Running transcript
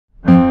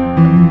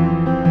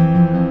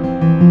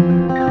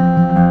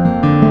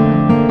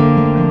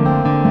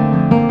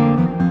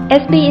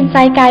SB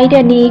Insight Guide เดื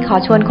อนนี้ขอ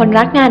ชวนคน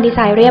รักงานดีไซ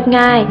น์เรียบ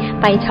ง่าย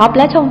ไปช็อปแ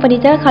ละชมเฟอร์นิ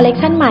เจอร์คอลเลค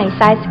ชันใหม่ส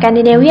ไตล์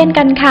Scandinavian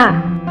กันค่ะ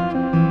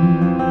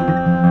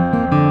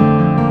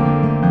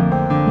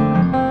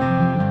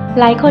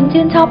หลายคน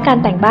ชื่นชอบการ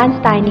แต่งบ้านส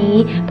ไตล์นี้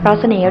เพราะ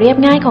เสน่ห์เรียบ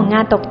ง่ายของง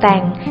านตกแต่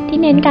งที่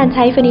เน้นการใ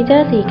ช้เฟอร์นิเจอ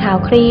ร์สีขาว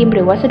ครีมห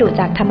รือวัสดุ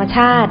จากธรรมช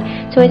าติ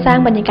ช่วยสร้าง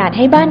บรรยากาศใ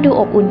ห้บ้านดู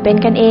อบอุ่นเป็น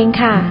กันเอง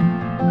ค่ะ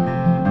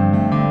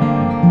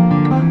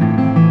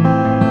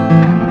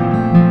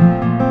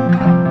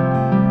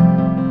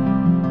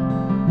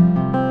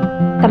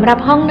สำหรับ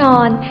ห้องนอ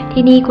น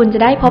ที่นี่คุณจะ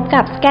ได้พบ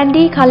กับ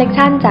Scandi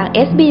Collection จาก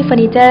SB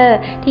Furniture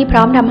ที่พ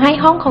ร้อมทำให้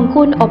ห้องของ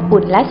คุณอบ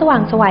อุ่นและสว่า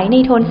งไสวใน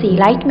โทนสี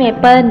ไลท์เม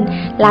เปิล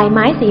ลายไ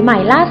ม้สีใหม่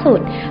ล่าสุด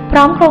พ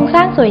ร้อมโครงส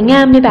ร้างสวยงา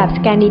มในแบบ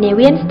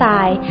Scandinavian สไต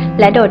ล์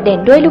และโดดเด่น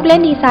ด้วยลูกเล่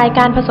นดีไซน์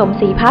การผสม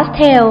สีพาสเ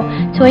ทล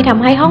ช่วยท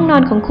ำให้ห้องนอ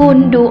นของคุณ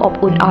ดูอบ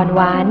อุ่นอ่อนห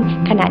วาน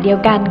ขณะเดียว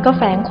กันก็แ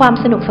ฝงความ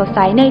สนุกสดใส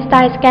ในสไต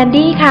ล์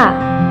Scandi ค่ะ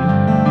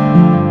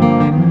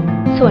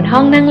ส่วนห้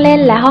องนั่งเล่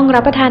นและห้อง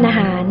รับประทานอา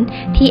หาร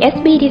ที่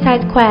SB Design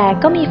Square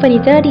ก็มีเฟอร์นิ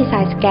เจอร์ดีไซ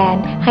น์สแกน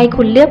ให้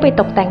คุณเลือกไป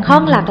ตกแต่งห้อ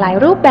งหลากหลาย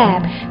รูปแบบ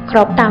คร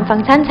บตามฟัง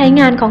ก์ชันใช้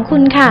งานของคุ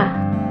ณค่ะ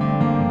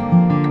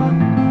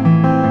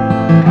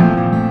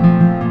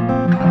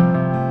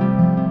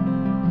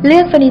เลื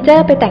อกเฟอร์นิเจอ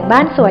ร์ไปแต่งบ้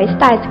านสวยส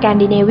ไตล์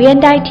Scandinavian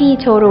ได้ที่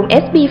โชว์รูม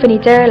SB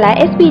Furniture และ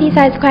SB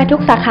Design Square ทุ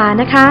กสาขา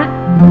นะค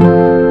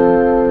ะ